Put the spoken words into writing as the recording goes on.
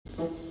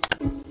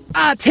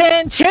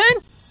Attention!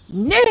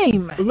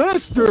 Name!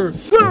 Lester,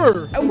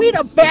 sir! Are we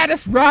the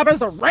baddest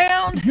robbers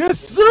around? Yes,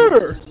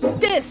 sir!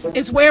 This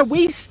is where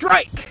we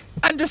strike.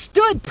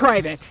 Understood,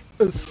 Private?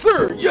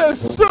 Sir, yes,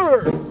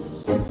 sir!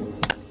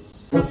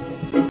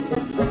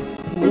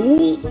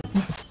 Ooh.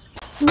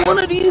 One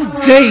of these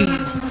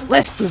days,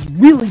 Lester's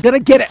really gonna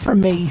get it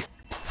from me.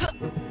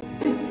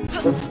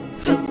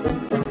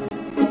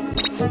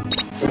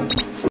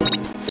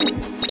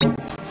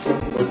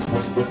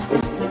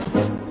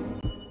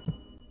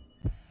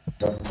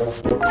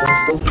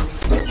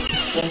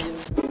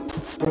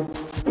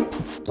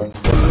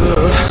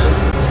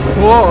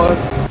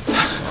 Boss,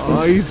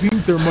 I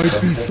think there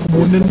might be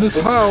someone in this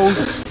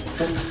house.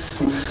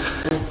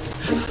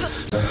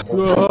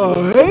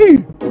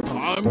 Hey,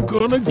 I'm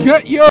gonna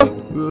get ya!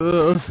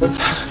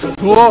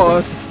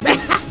 Boss.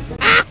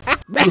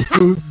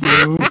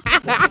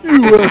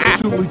 You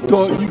actually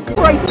thought you could—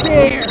 Right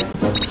there!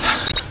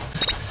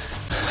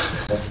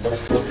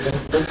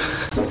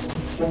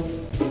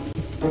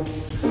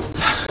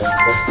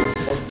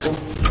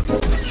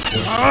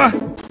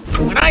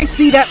 When I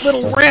see that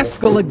little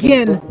rascal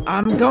again,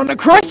 I'm gonna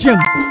crush him!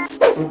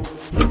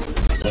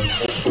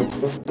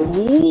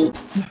 Ooh.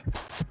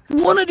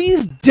 One of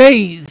these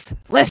days,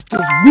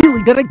 Lester's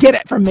really gonna get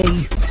it from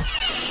me.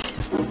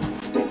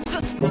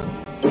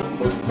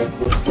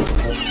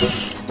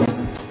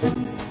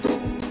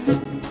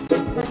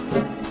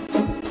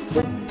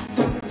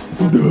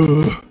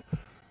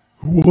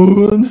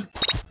 One,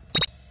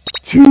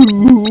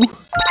 two,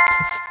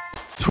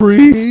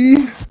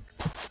 three,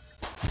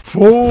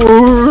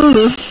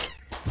 four.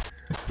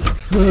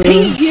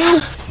 Hey,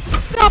 you!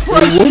 Stop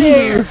right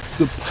there!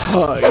 The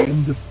pie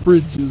in the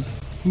fridge is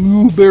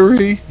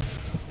blueberry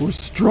or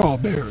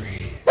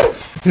strawberry.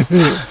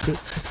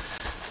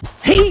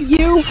 Hey,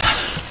 you!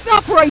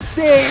 Stop right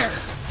there!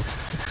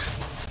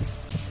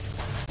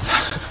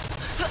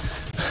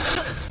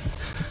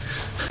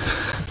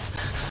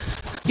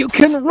 You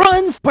can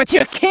run, but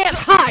you can't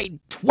hide,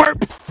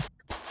 twerp!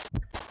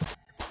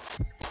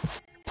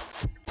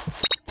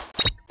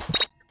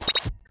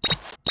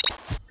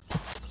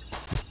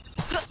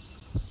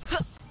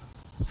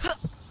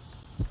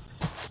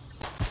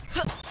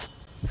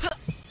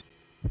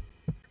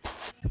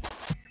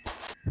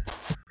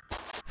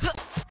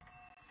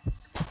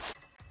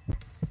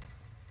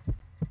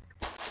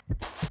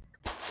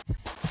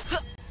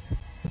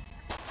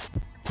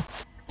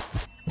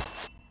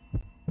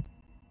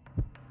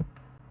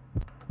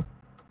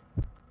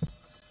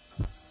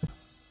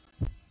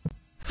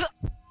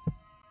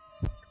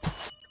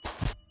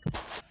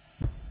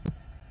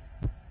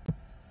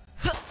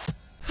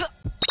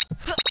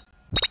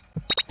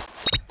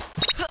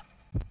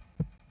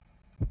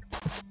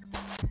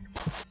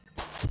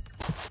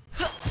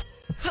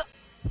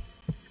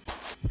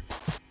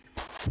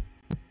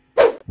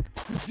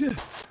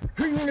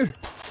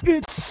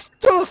 It's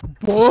stuck,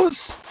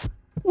 boss!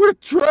 We're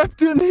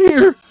trapped in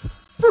here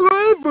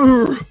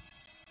forever!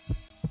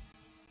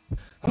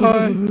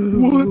 I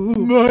want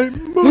my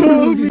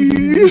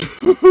mommy!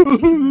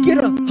 Get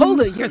a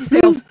hold of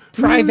yourself,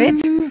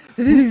 Private!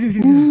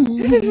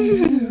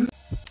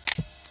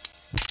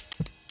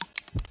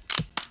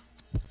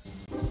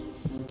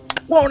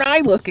 Won't I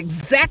look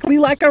exactly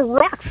like a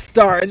rock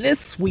star in this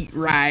sweet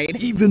ride?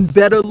 Even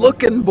better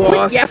looking,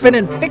 boss! Quit yapping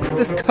and fix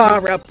this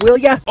car up, will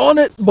ya? On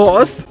it,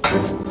 boss!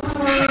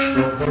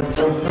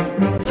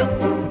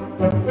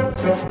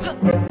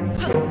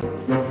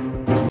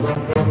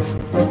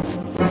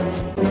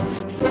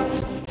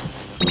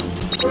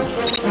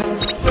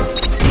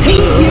 Hey,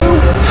 you!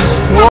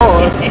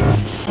 Boss!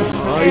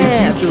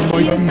 I think there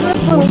might be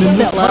someone in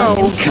this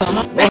house.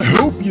 I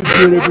hope you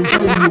did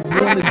everything you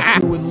wanted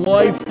to in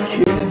life,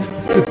 kid.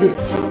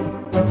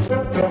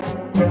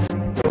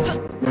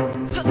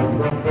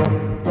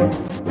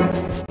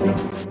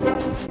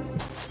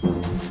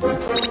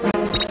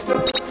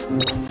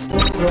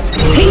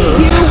 Hey,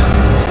 you!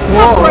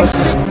 Stop Boss!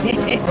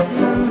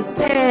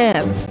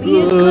 Yeah,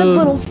 be a good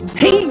little...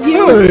 Hey,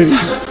 you!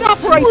 Hey,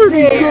 Stop right where'd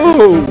he there!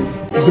 go?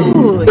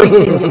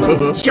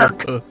 Ooh,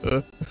 jerk!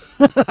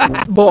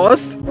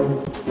 Boss?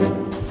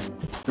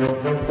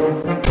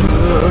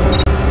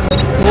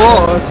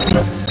 Boss,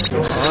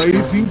 I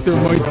think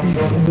there might be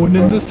someone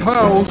in this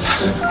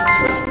house.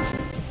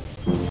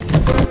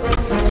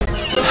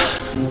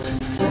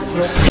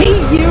 Hey,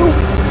 you!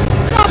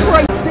 Stop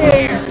right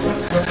there!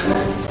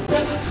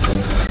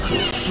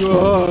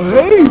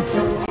 Hey,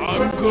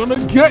 I'm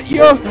gonna get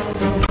ya!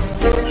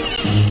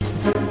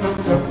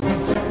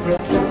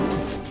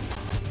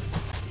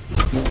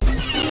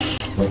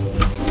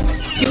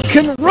 You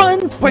can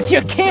run, but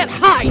you can't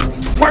hide,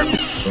 twerp!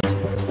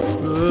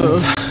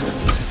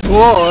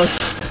 Boss,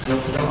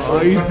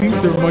 I think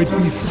there might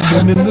be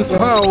someone in this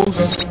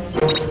house.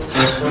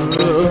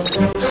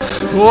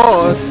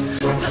 Boss,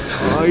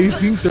 I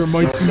think there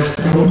might be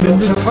someone in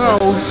this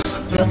house.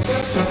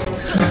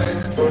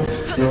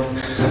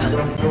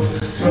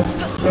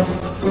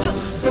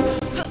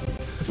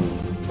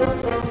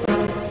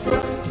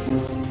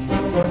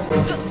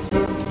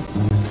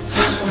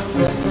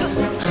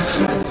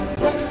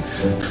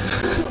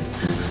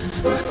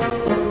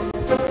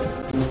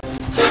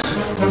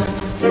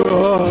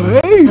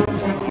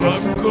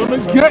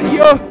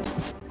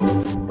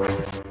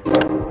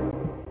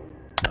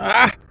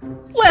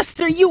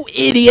 Buster, you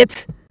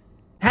idiot!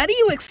 How do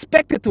you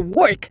expect it to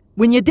work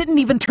when you didn't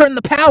even turn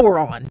the power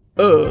on?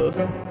 Oh,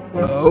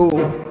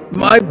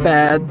 my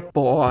bad,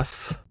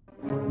 boss.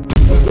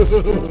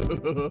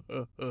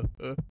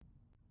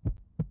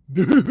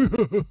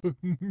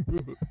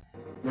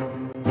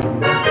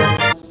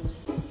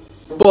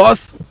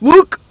 Boss,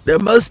 look! There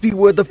must be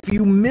worth a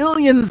few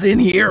millions in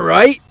here,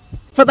 right?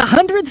 For the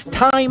 100th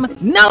time,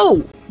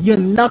 no! You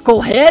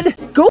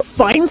knucklehead! Go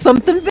find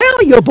something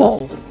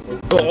valuable!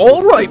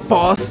 All right,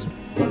 boss.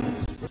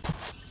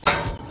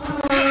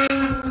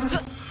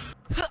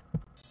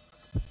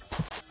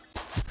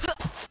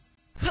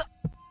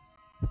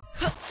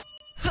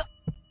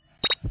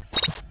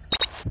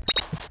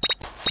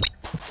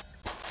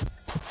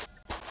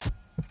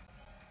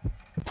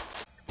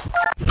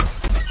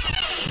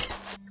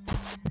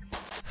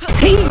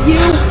 Hey,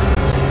 you!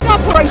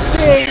 Stop right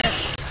there!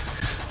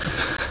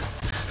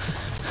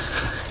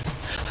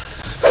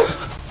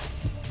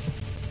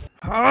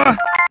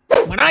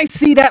 When I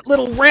see that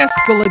little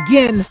rascal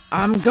again,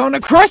 I'm gonna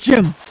crush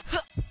him!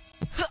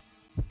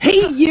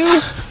 Hey,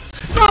 you!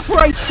 Stop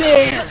right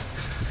there!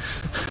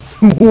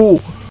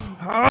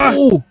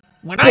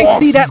 When I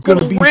see that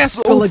little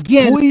rascal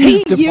again,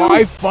 hey, you!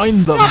 I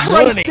find the Stop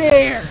money. right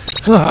there!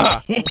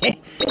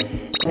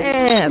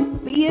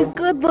 Be a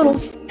good little...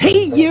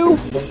 Hey, you!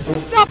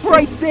 Stop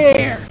right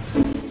there!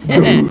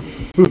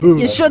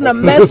 You shouldn't have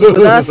messed with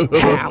us,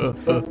 pal.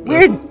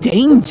 We're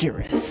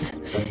dangerous.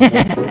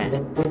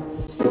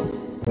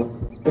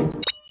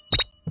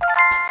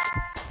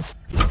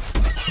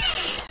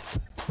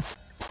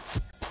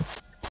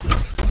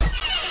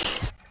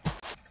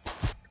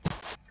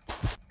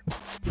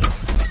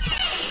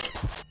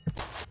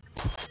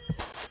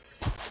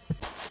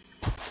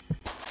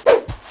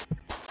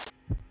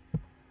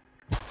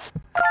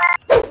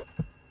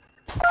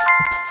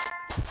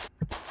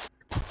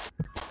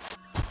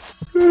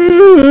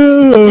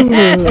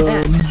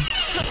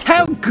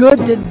 How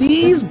good did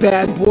these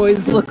bad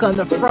boys look on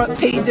the front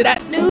page of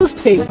that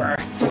newspaper?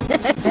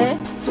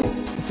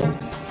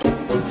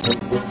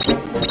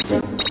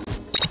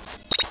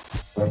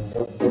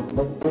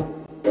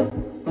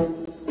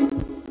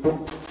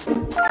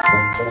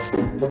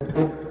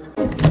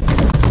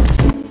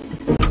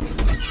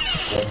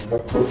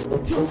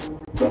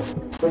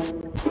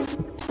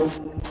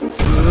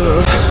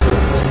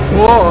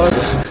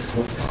 Boss,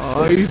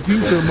 I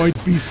think there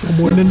might be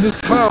someone in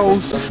this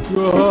house.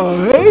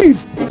 Hey,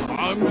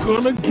 I'm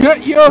gonna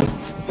get ya!